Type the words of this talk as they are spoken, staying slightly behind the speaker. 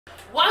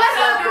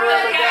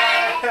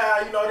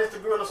it's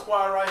the Gorilla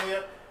Squad right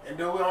here. And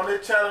then we're on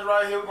this challenge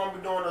right here. We're going to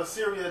be doing a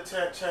cereal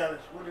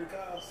challenge. What do you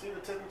call it? Cereal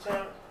testing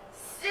challenge?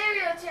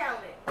 Cereal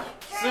challenge.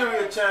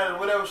 Cereal challenge,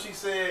 whatever she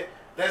said.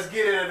 Let's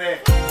get into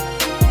that.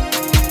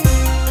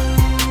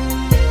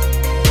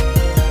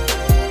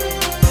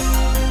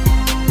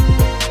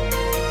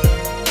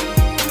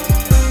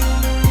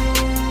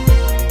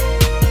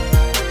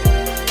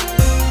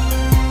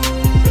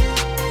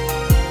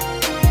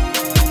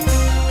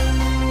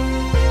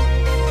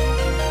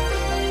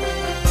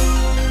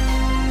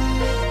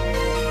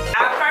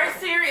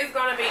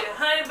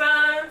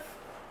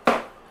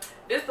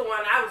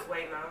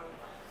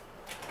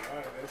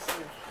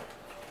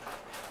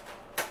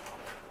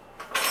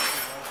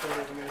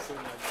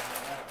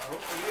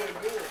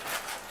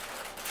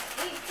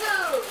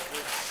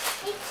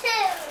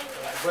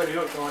 Buddy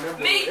Hook throwing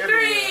them Me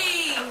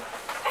three! You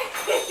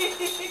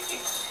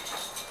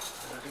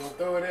gonna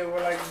throw it in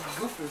with like a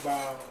goofy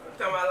ball.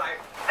 Talking about like.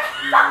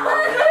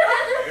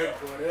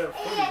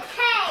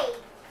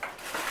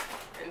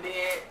 And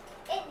then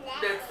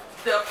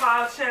the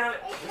pause challenge.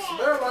 It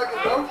smells like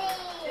it though.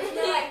 It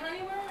smells like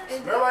honey bun? It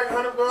smells like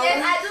honey bun. Yes,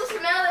 I do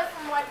smell it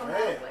from like a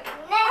man.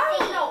 I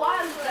don't know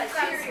why it's like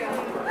cereal.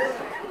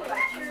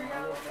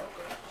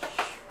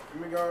 Let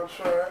me go and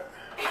try it.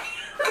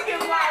 Look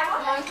at why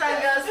I'm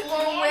trying to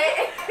spoon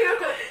with.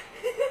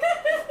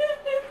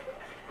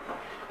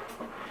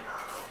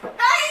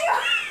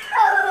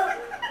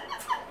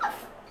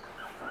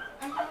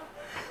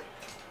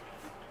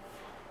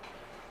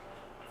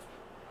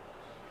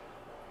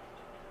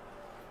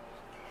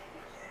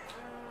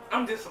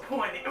 I'm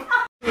disappointed. I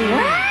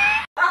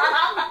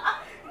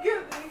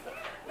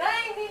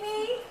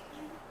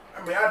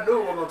mean, I knew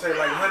it was gonna taste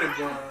like honey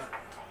bun.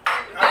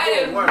 That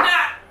is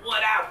not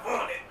what I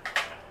wanted.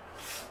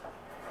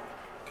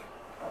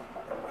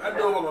 I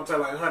knew it was gonna taste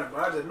like honey bun.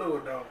 I just knew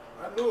it though.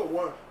 I knew it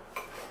was.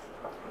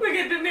 Look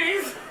at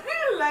Denise.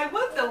 Like,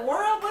 what the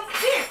world was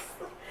this?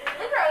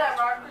 You try that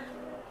rock.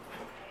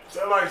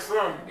 Taste like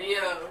something.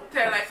 Yeah,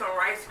 taste like some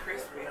Rice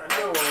Krispies. I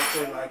knew it was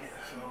gonna taste like it.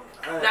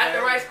 So not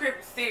the Rice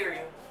Krispies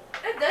cereal.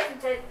 It doesn't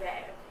taste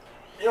bad.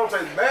 It don't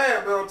taste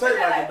bad, but it don't taste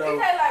like it though. It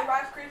tastes like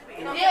Rice Krispies.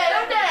 Yeah,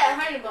 don't taste like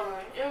honey bun.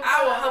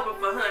 I was hoping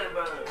for honey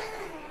bun.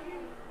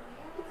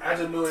 I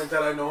just knew it didn't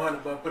taste like no honey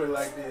bun. Put it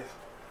like this.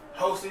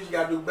 Hostess, you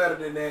gotta do better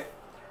than that.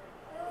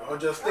 Or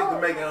just stick to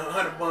making a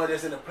honey bun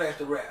that's in a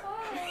plastic wrap.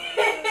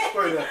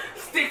 Straight up.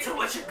 Stick to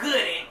what you're good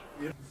at.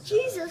 Yeah.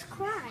 Jesus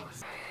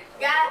Christ.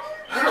 Guys,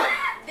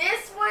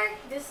 this one,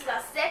 this is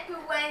our second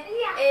one,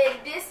 and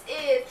this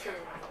is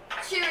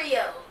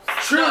Cheerios.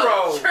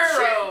 Churros.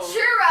 Churros.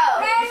 You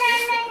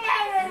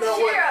know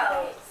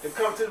what? The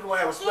competition will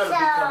have a spelling bee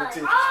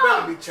competition.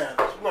 Spelling bee challenge.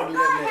 We're gonna do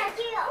that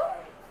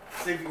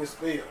next. See if you can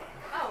spell.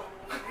 Oh.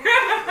 I'm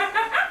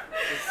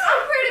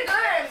pretty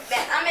good.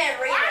 I'm at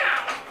reading.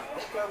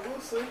 Okay, we'll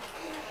see.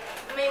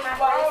 I mean, my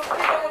balls.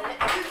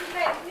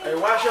 Hey,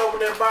 watch you open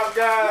that box,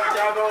 guys.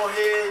 Y'all go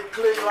ahead,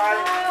 click like,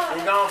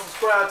 and go and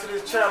subscribe to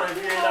this channel if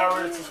you ain't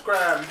already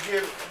subscribed.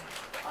 Give it.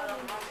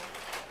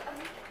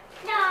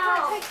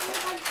 No.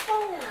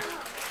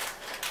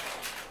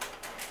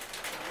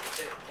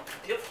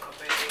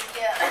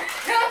 Yeah.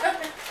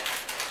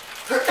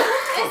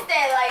 It's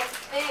that like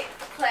thick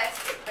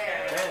plastic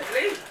bag.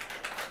 Get it.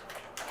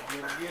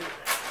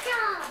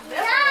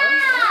 No.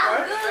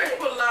 They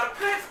put a lot of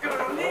plastic on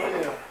Oh, it.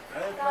 yeah. I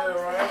ain't playing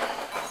right.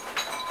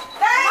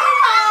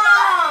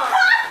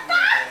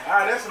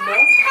 Alright, that's enough.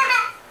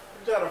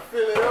 You try to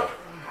fill it up.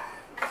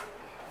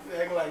 You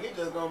acting like it's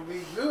just gonna be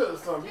good or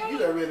something. You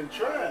got ready to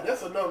try it.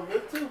 That's enough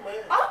milk too,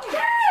 man.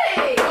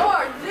 Okay.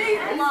 Lord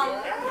Jesus,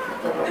 Mama.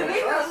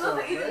 Denise look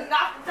like you just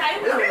knocked the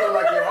table. It don't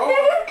look like you're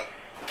hard.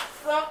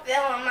 Some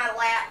fell on my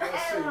lap.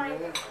 Let's see,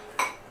 man.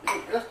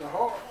 That's the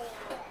heart.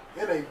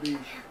 It ain't beef.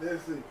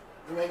 Let's see.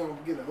 We ain't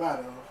gonna get a lot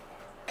of them.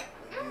 Let's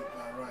get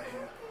that right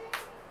here.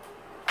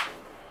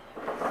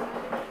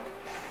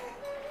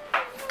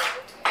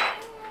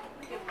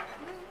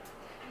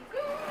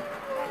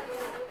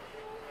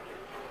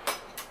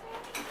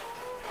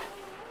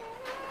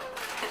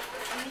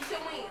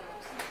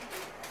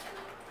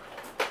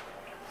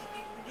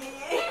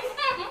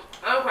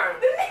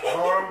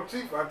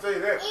 Chief, I'll tell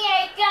you that.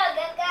 Yeah, go.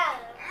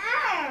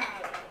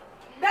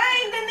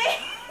 Dang,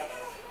 Denise.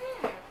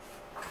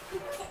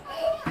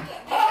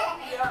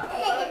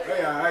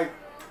 Hey, alright.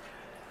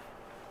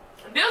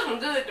 This one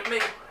good to me.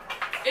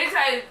 It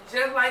tastes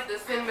just like the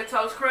Cinnamon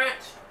Toast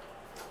Crunch.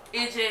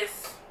 It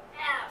just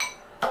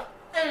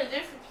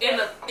in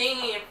a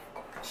thin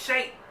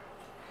shape.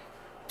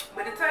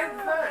 But it tastes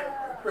the same.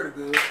 Pretty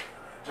good.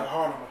 Your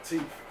heart on my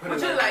teeth. What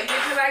you like?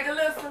 Did you like it,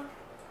 Listen?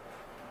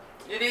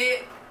 You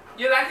did?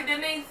 You like it,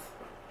 Denise?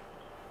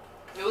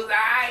 It was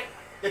alright.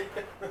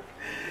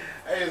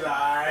 It's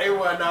alright. It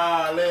wasn't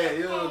all that.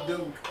 You'll do.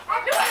 It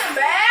wasn't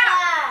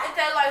bad. It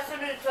tastes like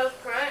Cinnamon Toast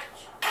Crunch.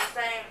 The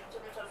same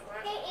Cinnamon Toast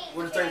Crunch.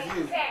 What it taste to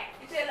you? It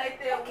tastes like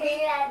the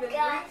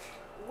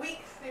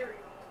weak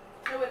cereal.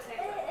 It would taste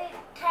like.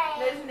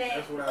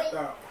 That's what I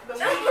thought. The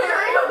weak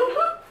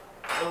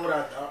That's what I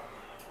thought.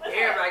 cereal.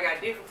 Everybody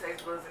got different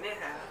taste buds in this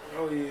house.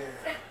 Oh yeah,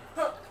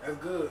 that's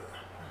good.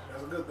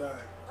 That's a good thing.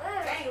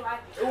 I ain't like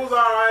It was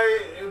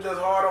alright. It was just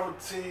hard on the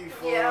teeth.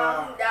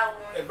 Yeah, that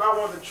one. If I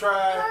wanted to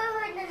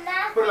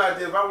try, put it like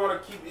this: if I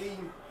want to keep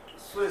eating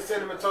sweet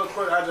cinnamon toast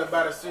crunch, I just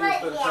buy the cereal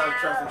instead of trying to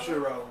try some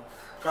churros.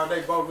 Cause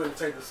they both really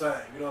taste the same.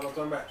 You know what I'm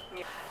talking about?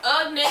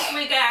 Up next,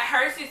 we got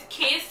Hershey's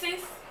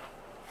Kisses.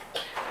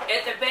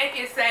 At the back,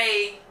 it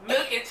say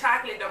milk and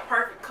chocolate, the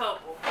perfect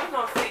couple. We're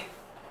gonna see.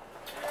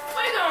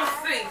 We're gonna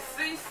see.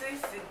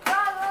 See. I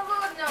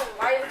don't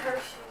like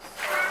Hershey's.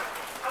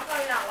 I'm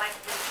probably not like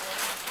this one.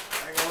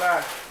 I ain't gonna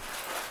lie.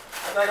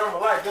 I think I'm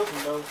gonna like this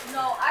one though.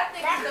 No, I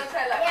think it's gonna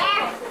taste like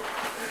Cocoa.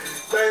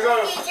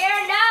 Thanks, You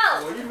dare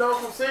know. well, you know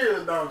some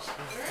cereals, don't you?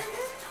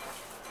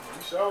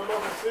 You sure know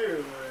some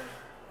cereals, man.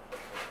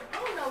 I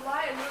don't know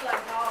why it looks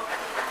like dog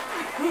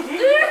food.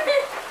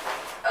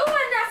 Oh,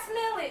 I not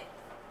smell it.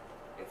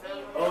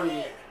 Oh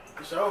yeah.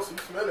 You sure? So you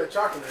smell that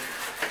chocolate.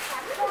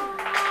 I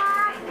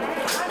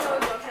know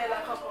it's gonna taste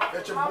like Cocoa.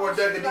 Let your boy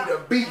Dougie D the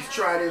Beast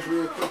try this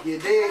real quick, you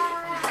dig?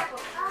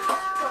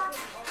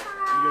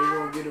 You know you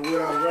gonna get it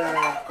without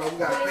around, cause we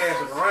gotta pass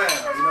it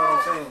around, you know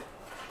what I'm saying?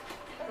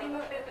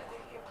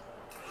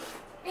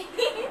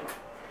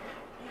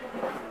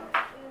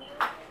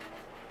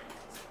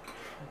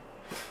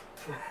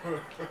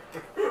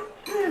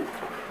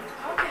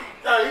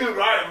 Yeah, he's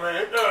right, man.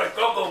 It's like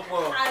Cocoa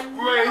Puff.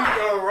 Man, he's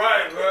so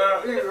right,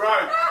 man. He's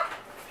right.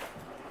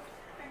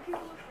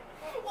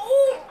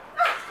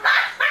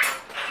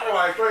 That's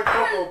like straight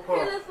Cocoa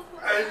Puff.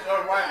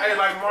 Hey,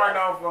 like Martin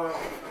off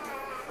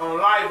on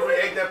Life when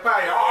he ate that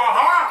pie.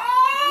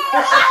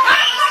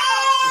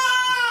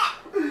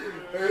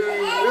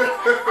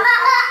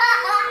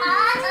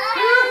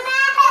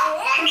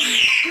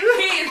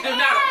 Kids do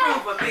not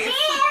approve of this.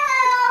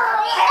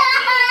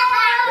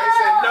 They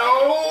said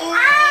no.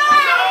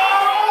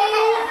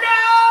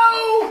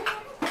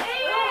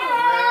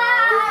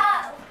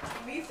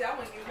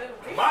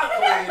 My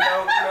queen,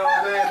 though, you know what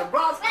I'm saying? The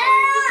Bronx queen,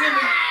 you see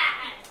me?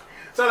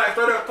 So like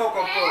straight up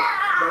Cocoa Puff.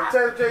 But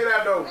check it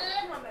out though.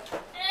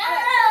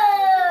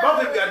 Most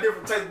people got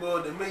different taste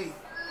buds than me.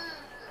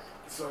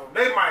 So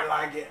they might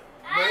like it.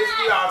 But it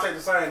still all taste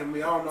the same to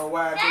me. I don't know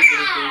why I do what it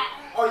do.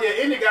 Oh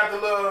yeah, and it got the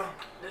little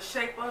The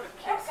shape of the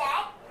kisses.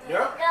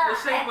 yeah. The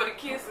shape of the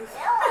kisses.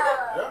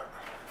 Yeah.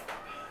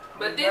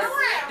 But this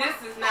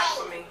is not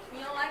for me. You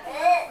don't like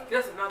it?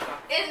 This is not.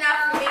 It's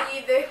not for me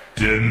either.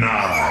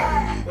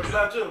 Denied. What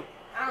about you?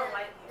 I don't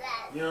like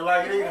it. You don't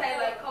like it It either? tastes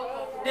like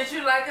Cocoa. Did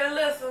you like it,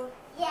 Alyssa?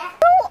 Yeah.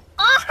 Who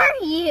are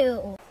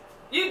you?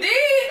 You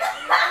did?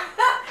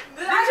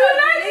 Did you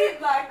like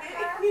it? Like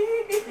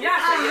it. Y'all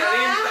say you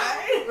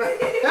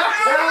anything.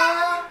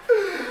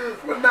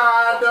 But nah,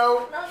 I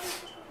don't.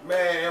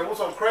 Man, what's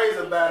so crazy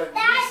about it?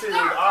 These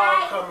cereals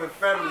all come in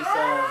family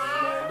sizes,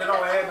 man. They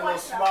don't have the little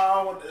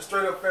small,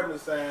 straight up family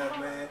size,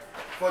 man.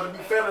 For it to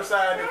be family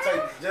size, it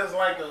tastes just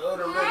like the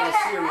other regular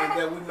cereal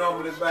that we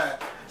normally buy.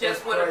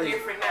 Just with a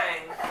different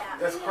name.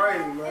 That's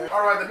crazy, man.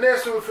 All right, the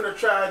next one we're finna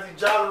try is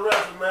these Jolly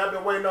Ranchers, man. I've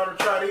been waiting on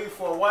to try these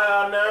for a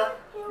while now.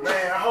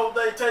 Man, I hope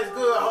they taste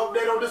good. I hope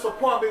they don't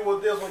disappoint me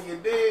with this one, you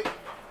dig?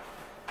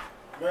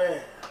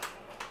 Man.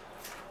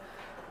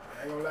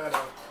 I ain't gonna lie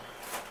though.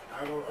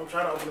 I'm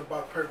trying to open the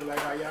box perfect like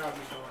how y'all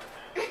be doing.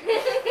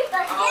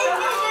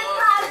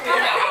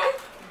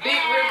 Big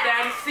rip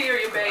down the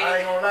cereal, baby. I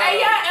ain't gonna lie. Hey,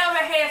 y'all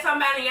ever had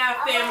somebody in y'all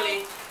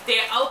family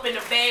that opened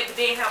the bag but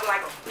then have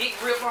like a big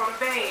rip on the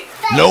bag?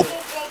 Nope.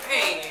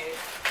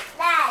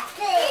 Man,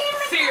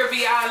 cereal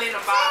be all in the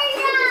box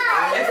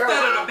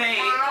instead of the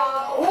bag.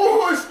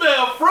 Ooh, it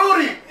smells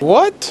fruity.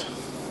 What?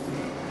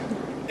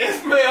 It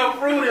smells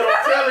fruity,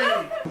 I'm telling you.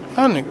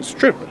 That nigga's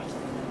tripping.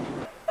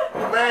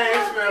 Man,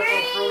 it smells so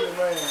fruity,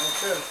 man. I'm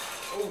telling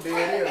you. Ooh,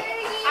 there it is.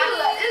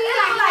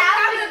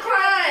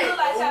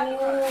 Ooh,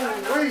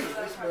 wait.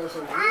 It smells so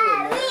good,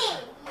 man.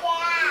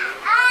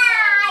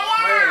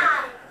 Man,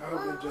 I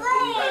hope it just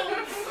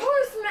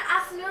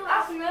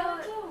I smell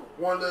it too.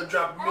 one little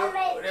drop of milk.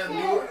 That's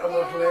good. I'm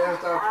gonna play. Let's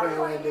stop playing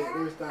like that.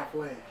 Let's stop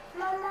playing.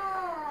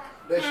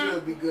 That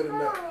should be good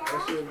enough.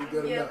 That should be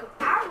good enough.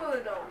 I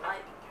really don't like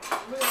it.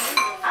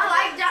 I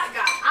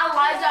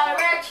like Jolly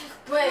Ranchers,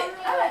 but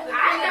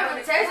I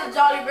never tasted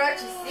Jolly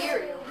Ranchers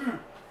cereal.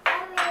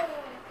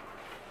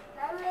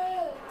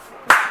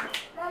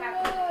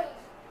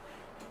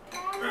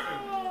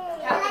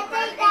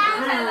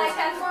 Like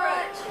Captain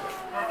Crunch.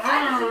 I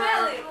can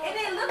smell it. It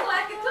didn't look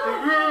like it too.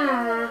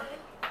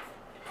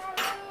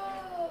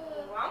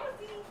 What's wrong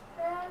with you,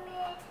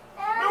 man?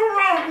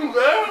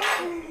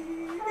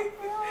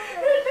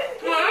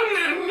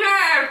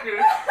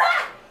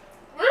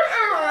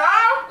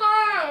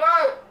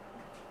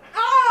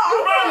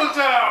 What's wrong with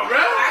y'all,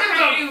 man?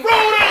 It's a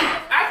fruity.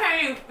 I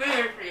can't even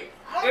finish it.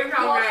 It's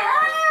okay.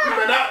 You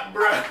been out,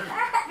 bro.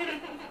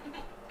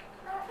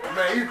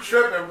 Man, you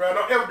tripping, bro.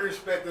 Don't ever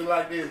disrespect it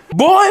like this.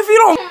 Boy, if you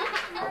don't.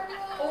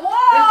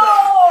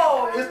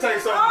 Whoa! It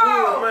tastes so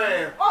good,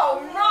 man.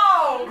 Oh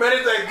no! Man,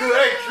 it tastes good.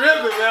 Hey,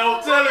 tripping, man. I'm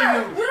telling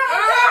you. You don't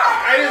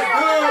Hey, it's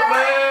good,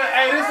 man.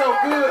 Hey, it's so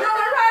good.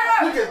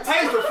 You can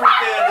taste the fruit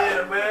down there,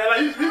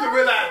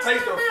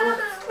 taste the fruit.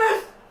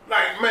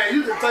 Like, man,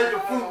 you can taste the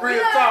fruit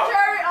real talk.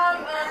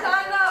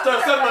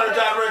 Start something on the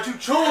Jolly Rancher, you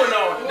chewing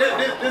on it.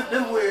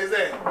 This where it's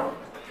at.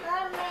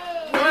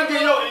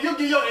 You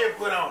get your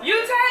input on it. You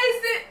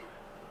taste it?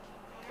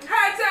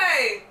 How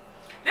taste?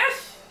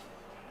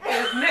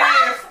 That's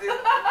nasty.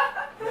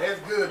 That's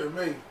good to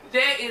me.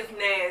 That is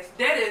nasty.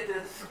 That is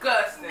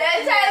disgusting. It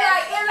tastes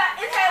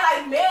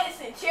like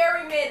medicine,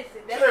 cherry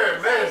medicine. That's Cherry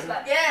what it tastes medicine?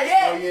 like.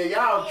 Oh yeah,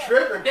 y'all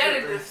tripping. That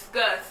is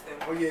disgusting.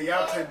 Oh yeah,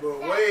 y'all take the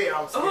way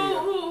outside.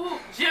 Who?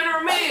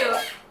 General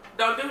Mills.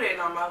 Don't do that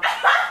no more.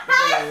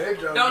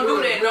 Man, Don't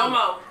do that no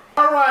more.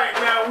 Alright,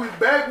 now we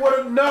back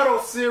with another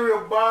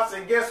cereal box,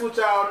 and guess what,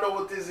 y'all know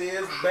what this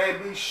is?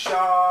 Baby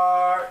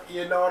Shark,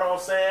 you know what I'm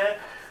saying?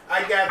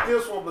 I got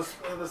this one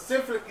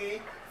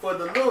specifically for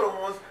the little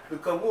ones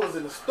because we was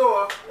in the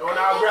store, and when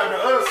I was grabbing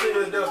the other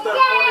cereals, they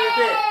started pointing at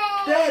that.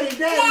 Daddy,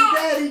 daddy,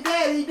 daddy,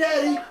 daddy,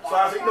 daddy. So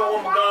I said, you know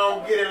what, I'm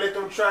going to get it, let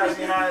them try and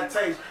see how it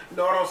tastes. You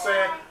know what I'm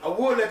saying? I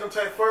would let them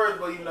taste first,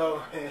 but you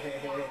know,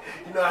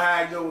 you know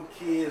how I go with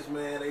kids,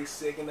 man. They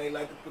sick and they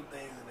like to put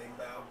things in their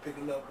mouth,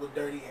 picking up with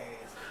dirty hands.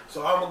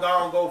 So I'm going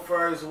to go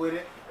first with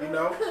it, you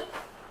know.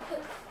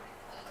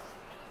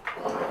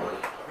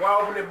 While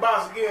I open the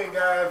box again,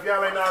 guys, if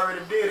y'all ain't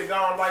already did it, go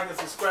on like and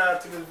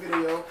subscribe to this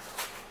video.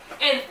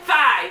 In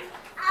 5,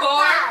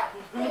 4,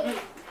 3,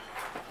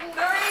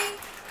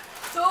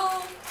 2, 1.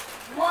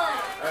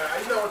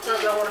 You know what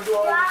time y'all want to do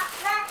all this?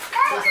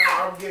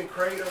 I'm getting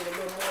creative a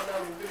little more now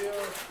in the video. I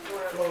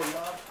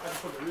can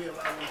put the real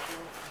life on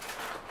film.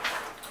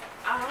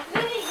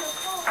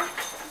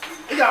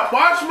 You got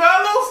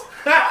marshmallows?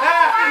 I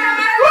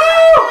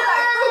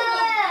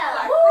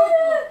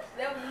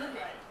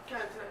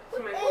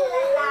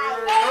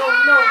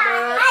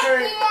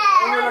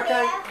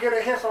can't get a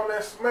hint on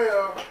that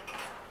smell,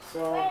 so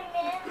you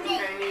can't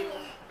get a hint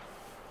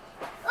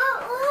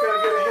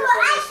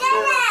on that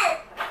smell.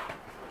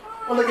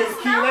 Oh, look at the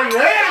key lady.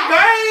 Hey,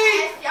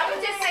 babe! Y'all can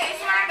just say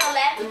it's not gonna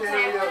laugh. Let me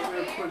hurry up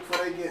real quick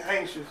before they get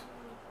anxious.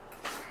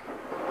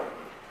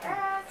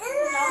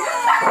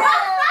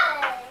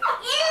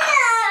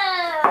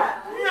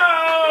 No,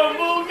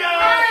 Booga!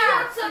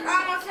 I took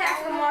almost half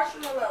the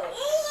marshmallow.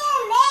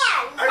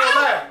 I ain't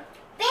gonna lie.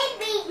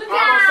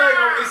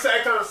 It's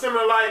kind of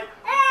similar like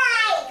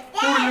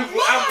Fruity Loops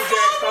with Apple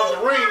Jacks called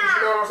the rings,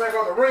 you know what I'm saying?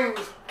 Called the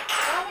rings.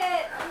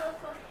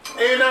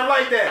 Ain't nothing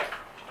like that.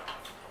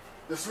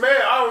 The smell,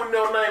 I don't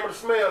know the name of the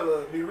smell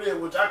to be real,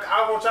 which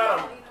I want y'all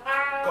to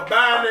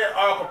combine it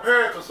or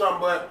compare it to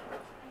something, but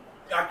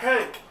I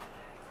can't.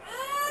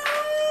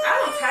 I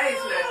don't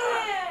taste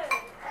nothing.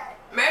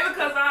 Maybe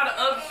because all the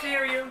other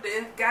cereal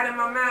that got in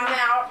my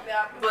mouth,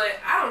 but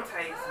I don't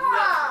taste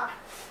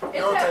nothing.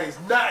 You don't taste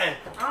nothing.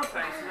 I don't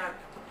taste nothing.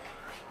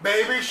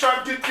 Baby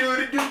shark do do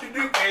do do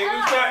do.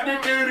 Baby shark do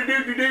do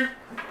do do do.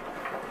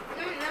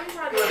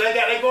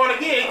 They going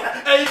again.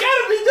 Hey, you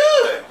gotta be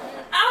good.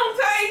 I don't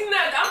taste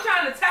nothing. I'm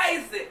trying to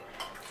taste it,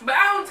 but I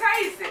don't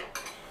taste it.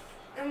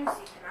 Let me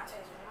see. Can I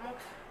taste it one more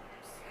time?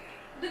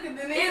 Look at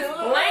the It's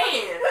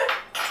bland.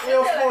 You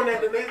don't spoon that,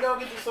 Denise. Go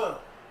get you some.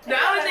 The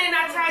only thing I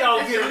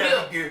taste is the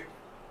milk. Good.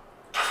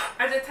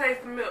 I just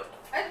taste the milk.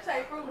 I just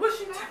taste fruit. What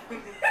you taste?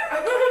 I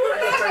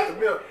just taste the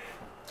milk.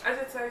 I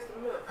just taste the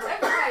milk. I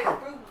just taste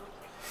fruit.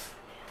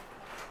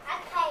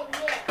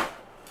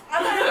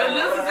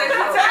 Listen, she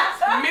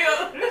tastes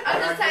milk. I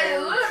just taste a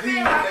little bit.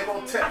 They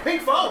gonna taste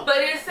pink phone. But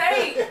it say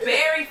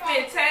berry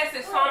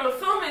fantastic, so I'm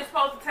assuming it's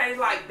supposed to taste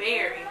like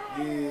berry.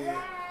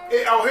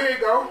 Yeah. Oh, here you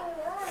go.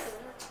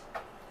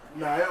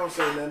 Nah, they don't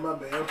say nothing. My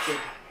bad. I'm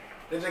tripping.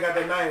 They just got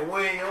that name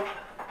William,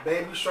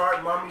 Baby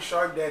Shark, Mommy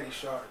Shark, Daddy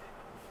Shark.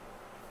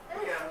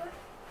 Yeah.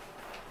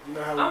 You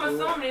know how I'm we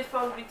do assuming it's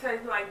supposed to be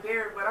tasting like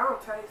berry, but I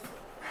don't taste it.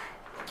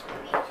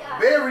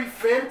 Very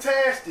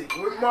fantastic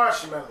with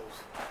marshmallows.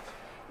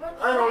 I ain't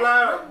gonna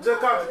lie,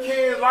 just cause the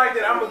kids like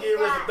it, I'm gonna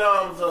give it a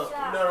thumbs up. You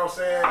know what I'm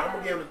saying? I'm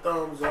gonna give it a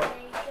thumbs up.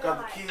 Cause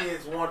the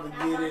kids wanted to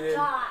get it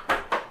and,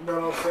 you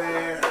know what I'm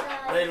saying?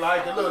 They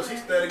like it. Look,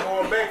 she's steady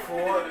going back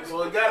for it,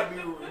 so it gotta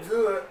be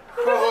good.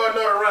 Pour her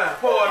another round.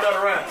 Pour her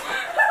another round.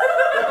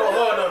 Let's pour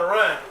her another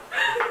round.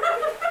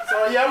 So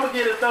yeah, I'm gonna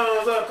give it a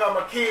thumbs up cause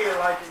my kids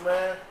like it,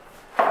 man.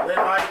 They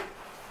like it.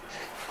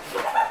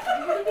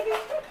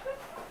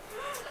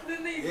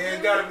 Yeah,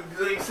 it gotta be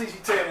good. You see she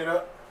tearing it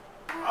up.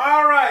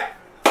 Alright.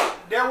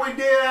 Then we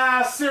did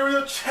our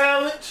cereal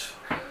challenge.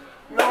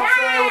 You know what I'm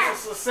saying? It was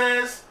a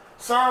success.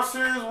 Some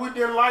cereals we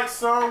didn't like,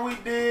 some we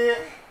did.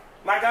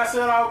 Like I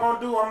said I was gonna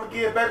do, I'm gonna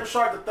give Baby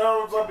Shark the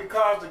thumbs up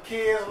because the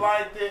kids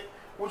liked it.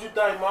 What you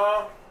think,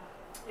 Mom?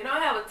 You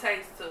don't have a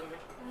taste to me.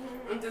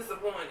 I'm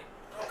disappointed.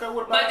 Okay,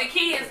 what about But the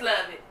kids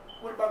love it.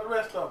 What about the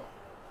rest of them?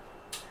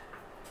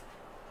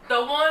 The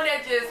one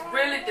that just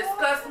really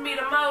disgusts me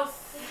the most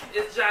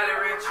is Jolly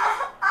Rancher.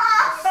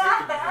 I'm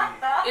sick in the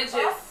head. It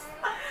just,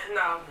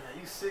 no. Yeah,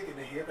 you sick in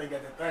the head. They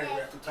got that thing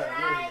wrapped too tight on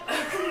your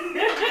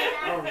head.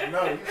 Oh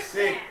no, you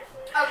sick.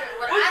 Okay,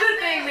 What's the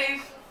thing,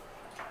 Niche?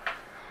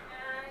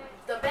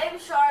 The Baby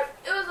Shark,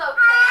 it was okay.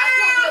 I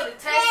couldn't really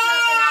taste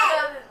something out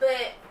of it,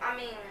 but I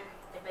mean,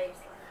 the Baby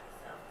Shark.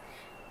 So.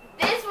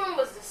 This one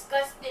was the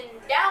disgusting.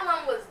 That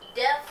one was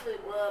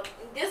definitely, well,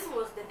 this one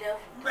was the devil.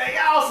 Man,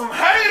 y'all some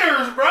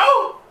haters,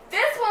 bro.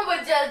 This one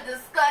was just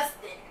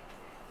disgusting.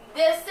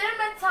 The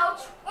cinnamon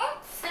toast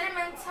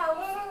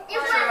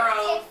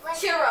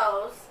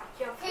churros.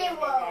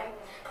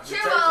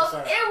 Churros,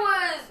 it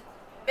was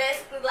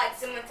basically like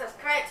cinnamon toast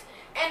crunch.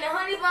 And the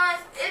honey buns,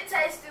 it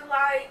tasted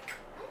like...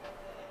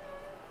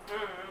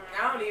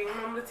 I don't even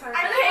remember the taste.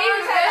 I can't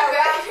even say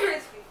Rice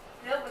Krispies.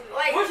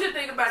 Like, What you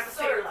think about the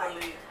cereal?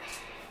 like-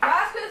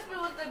 Rice Krispies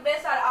was the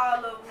best out of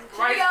all of them.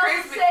 Rice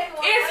Cheerios, Krispies. second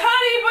one. It's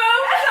Honey Boo.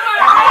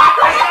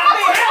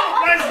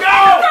 Let's go.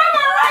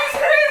 Rice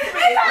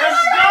Krispies.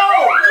 Let's go.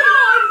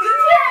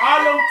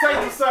 All them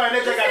taste the same. They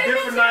just got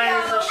different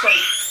names and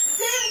shapes.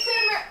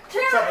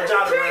 What's up with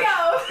Jolly Ranchers?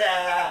 Cheerios.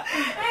 Yeah.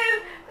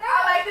 I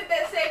liked it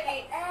that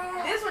second.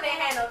 This one ain't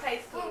had no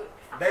taste to it.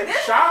 They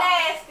This shot. one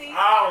nasty.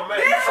 Oh man.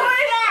 This one,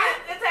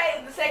 it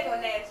tastes the second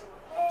one nasty.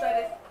 So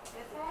that's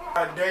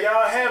it. There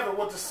y'all have it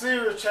with the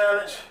cereal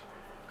challenge.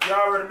 Y'all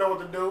already know what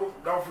to do.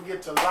 Don't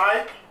forget to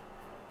like,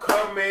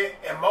 comment,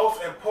 and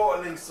most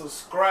importantly,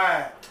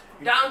 subscribe.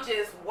 Don't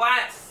just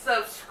watch,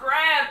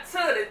 subscribe to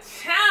the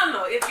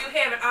channel if you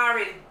haven't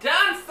already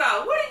done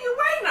so. What are you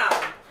waiting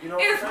on? You know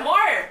what It's I'm saying?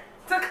 more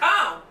to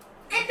come.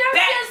 And don't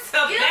Back just to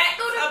skip back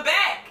through the to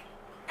back.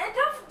 And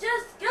don't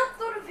just skip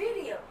through the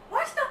video.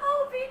 Watch the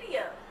whole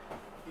video.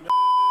 You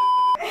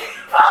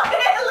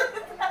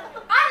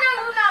I know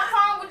you're not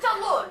fine with your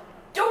little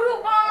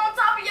doodle ball on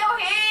top of your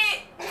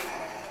head.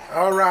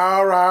 All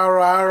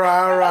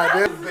right.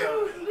 This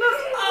bill.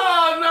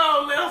 Oh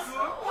no, listen.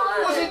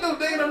 What she do?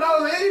 Digging her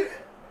nose and eat it?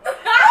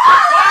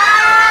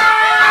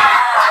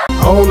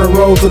 On the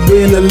road to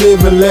being a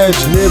living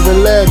legend.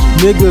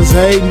 Niggas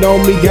hating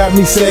on me, got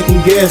me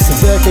second guessing.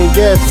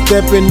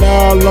 Stepping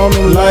all on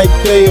them like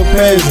they a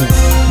peasant.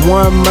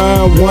 One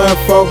mind, one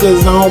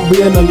focus on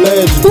being a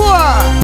legend.